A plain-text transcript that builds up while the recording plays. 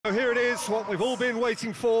So here it is, what we've all been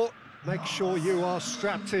waiting for. Make sure you are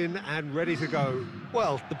strapped in and ready to go.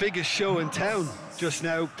 Well, the biggest show in town just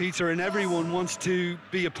now, Peter, and everyone wants to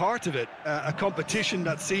be a part of it. A competition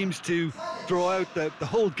that seems to throw out the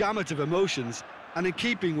whole gamut of emotions. And in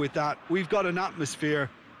keeping with that, we've got an atmosphere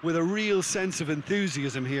with a real sense of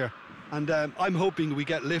enthusiasm here. And I'm hoping we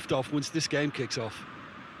get lift-off once this game kicks off.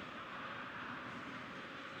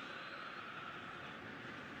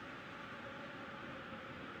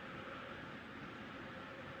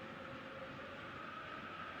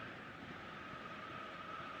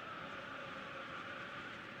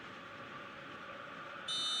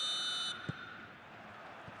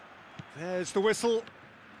 There's the whistle.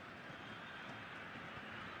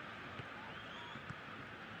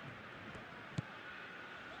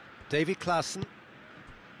 Davy Klaassen.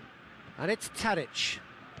 And it's Tadic.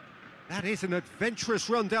 That is an adventurous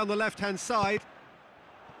run down the left-hand side.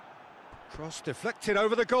 Cross deflected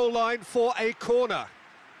over the goal line for a corner.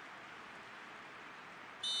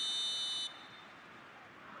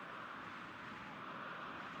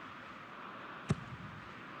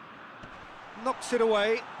 Knocks it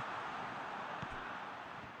away.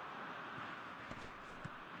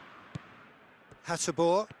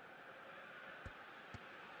 Hateboer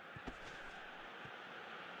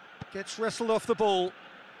gets wrestled off the ball.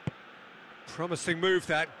 Promising move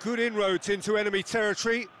that, good inroads into enemy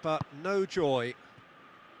territory, but no joy.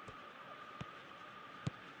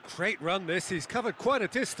 Great run this, he's covered quite a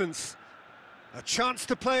distance. A chance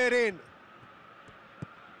to play it in.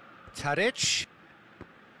 Tadic.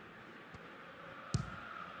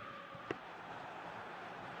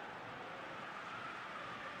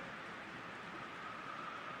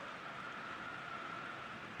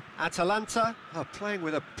 Atalanta are playing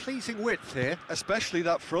with a pleasing width here. Especially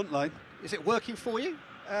that front line. Is it working for you?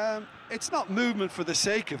 It's not movement for the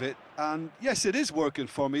sake of it, and yes, it is working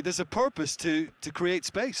for me. There's a purpose to create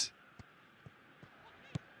space.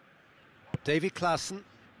 Davy Klaassen.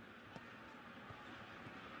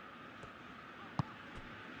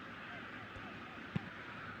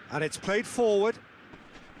 And it's played forward.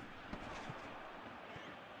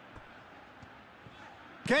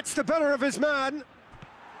 Gets the better of his man.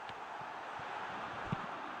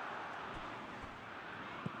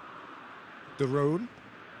 De Roon.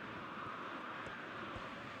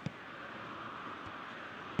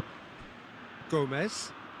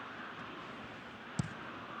 Gomez.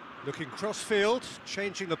 Looking cross-field,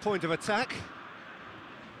 changing the point of attack.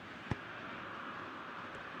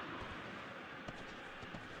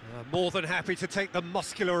 More than happy to take the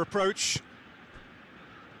muscular approach.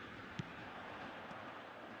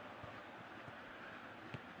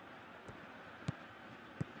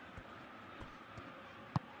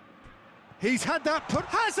 He's had that put,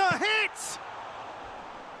 has a hit!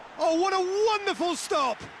 Oh, what a wonderful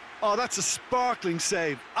stop! Oh, that's a sparkling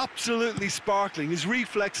save, absolutely sparkling. His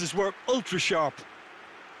reflexes were ultra sharp.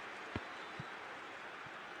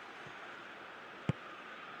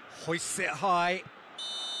 Hoists it high,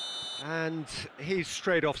 and he's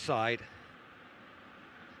straight offside.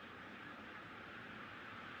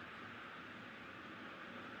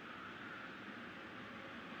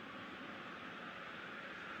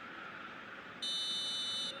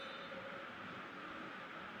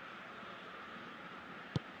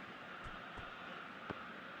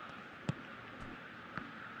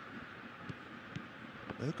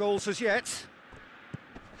 No goals as yet.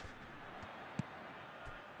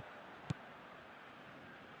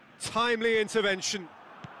 Timely intervention.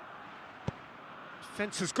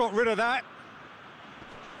 Defence has got rid of that.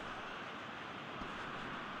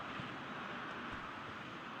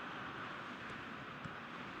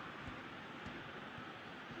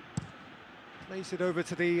 Plays it over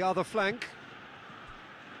to the other flank.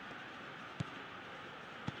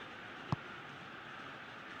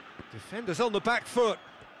 Defenders on the back foot.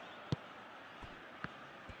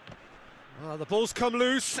 Well, the ball's come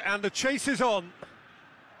loose and the chase is on.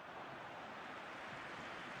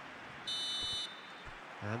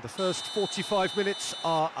 And the first 45 minutes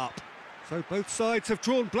are up. So both sides have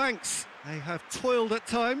drawn blanks. They have toiled at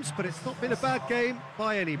times, but it's not been a bad game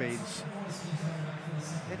by any means.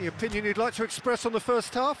 Any opinion you'd like to express on the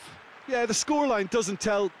first half? Yeah, the scoreline doesn't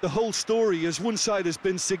tell the whole story, as one side has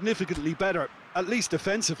been significantly better, at least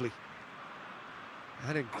offensively.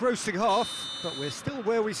 An engrossing half, but we're still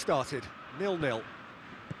where we started, 0-0.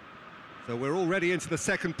 So we're already into the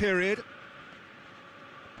second period.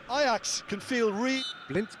 Ajax can feel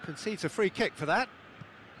Blind concedes a free kick for that.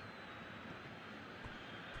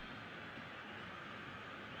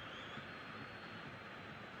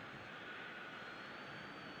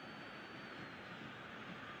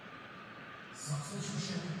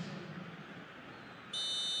 Substitution.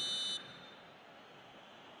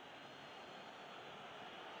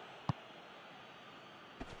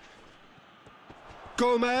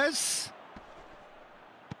 Gomez.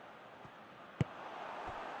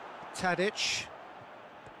 Tadic.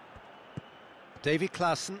 Davy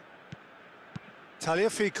Klaassen.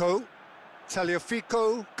 Tagliafico.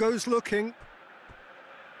 Tagliafico goes looking.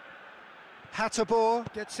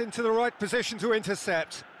 Hatterboer gets into the right position to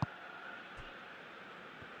intercept.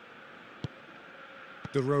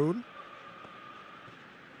 De Roon.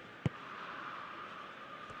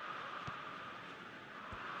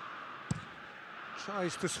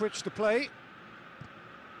 Tries to switch the play.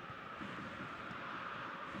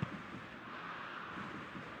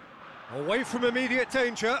 Away from immediate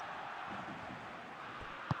danger.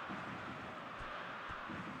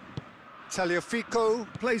 Tagliafico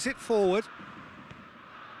plays it forward.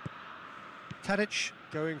 Tadic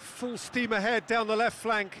going full steam ahead down the left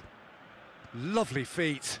flank. Lovely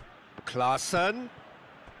feet. Klaassen.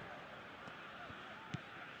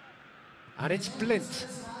 And it's Blint.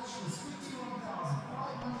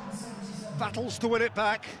 Battles to win it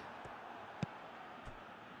back.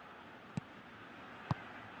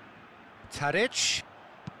 Tadic.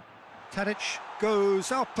 Tadic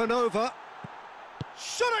goes up and over.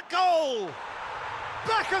 Shot at goal!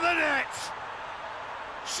 Back of the net!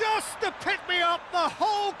 Just the pick-me-up the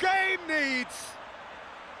whole game needs!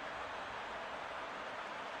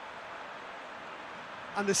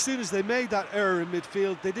 And as soon as they made that error in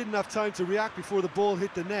midfield, they didn't have time to react before the ball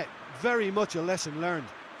hit the net. Very much a lesson learned.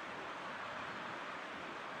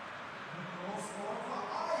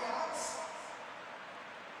 Ajax,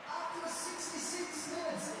 after 66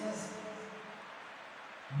 minutes, is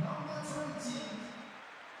number 20.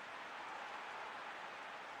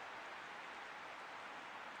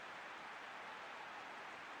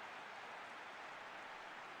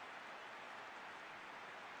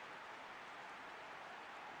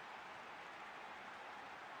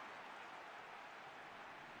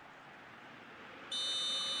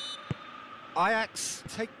 Ajax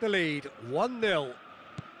take the lead, 1-0.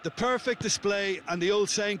 The perfect display, and the old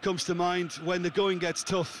saying comes to mind: when the going gets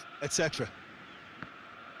tough, etc.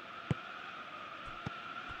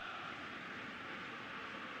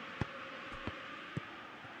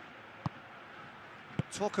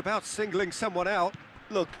 Talk about singling someone out.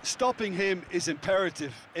 Look, stopping him is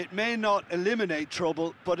imperative. It may not eliminate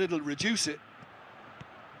trouble, but it'll reduce it.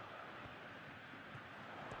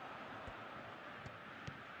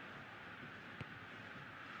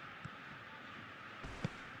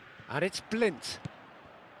 And it's Blint.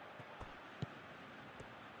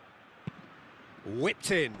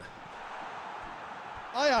 Whipped in.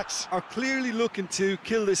 Ajax are clearly looking to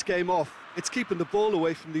kill this game off. It's keeping the ball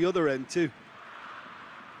away from the other end too.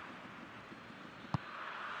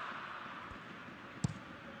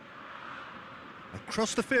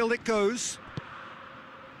 Across the field it goes.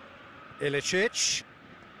 Ilicic.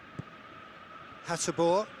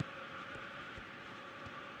 Hatterboer.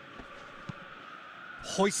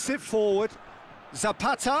 Hoists it forward.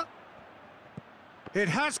 Zapata. It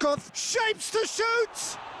has got shapes to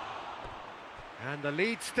shoot! And the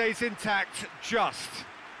lead stays intact, just.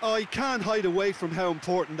 Oh, he can't hide away from how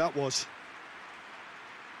important that was.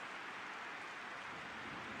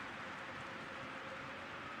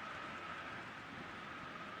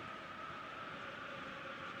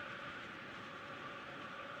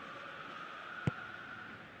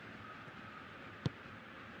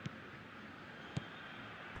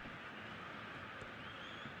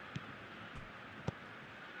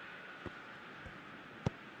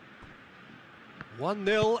 One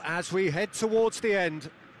 0 as we head towards the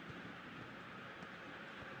end.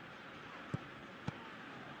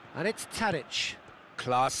 And it's Tadic.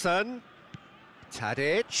 Klaassen.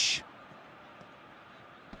 Tadic.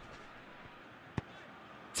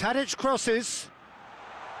 Tadic crosses.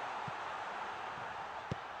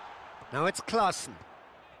 Now it's Klaassen.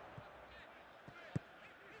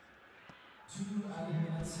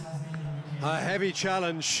 A heavy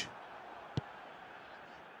challenge.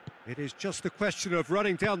 It is just a question of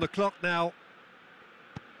running down the clock now.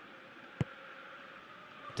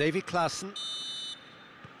 Davy Klaassen.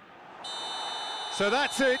 So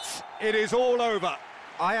that's it. It is all over.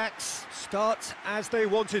 Ajax start as they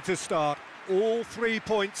wanted to start. All 3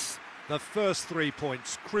 points, the first 3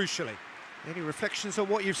 points, crucially. Any reflections on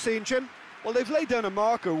what you've seen, Jim? Well, they've laid down a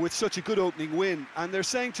marker with such a good opening win, and they're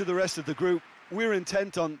saying to the rest of the group, we're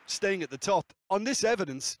intent on staying at the top. On this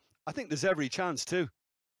evidence, I think there's every chance too.